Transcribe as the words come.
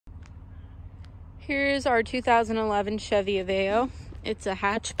Here's our 2011 Chevy Aveo. It's a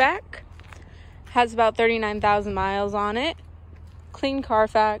hatchback. Has about 39,000 miles on it. Clean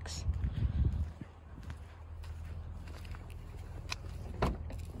Carfax.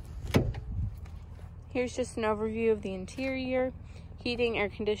 Here's just an overview of the interior. Heating, air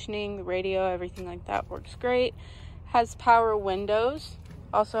conditioning, the radio, everything like that works great. Has power windows.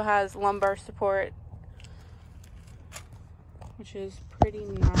 Also has lumbar support, which is pretty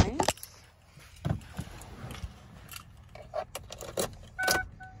nice.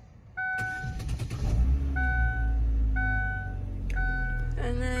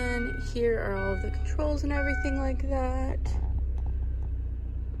 And then here are all of the controls and everything like that.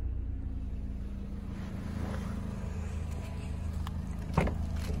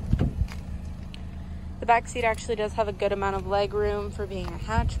 The back seat actually does have a good amount of leg room for being a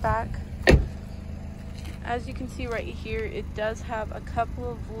hatchback. As you can see right here, it does have a couple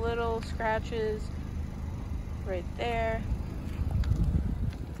of little scratches right there.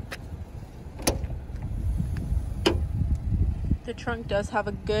 The trunk does have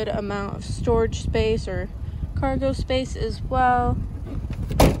a good amount of storage space or cargo space as well.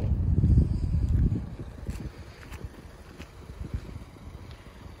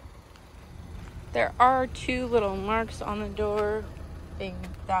 There are two little marks on the door, being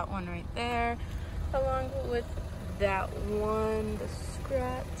that one right there, along with that one, the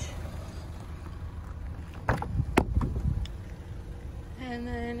scratch. And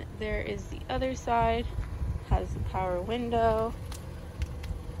then there is the other side, has the power window.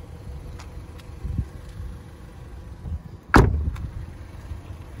 So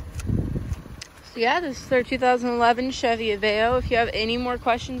yeah, this is their 2011 Chevy Aveo. If you have any more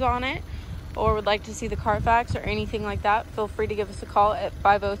questions on it, or would like to see the Carfax or anything like that, feel free to give us a call at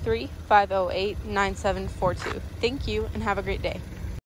 503-508-9742. Thank you and have a great day.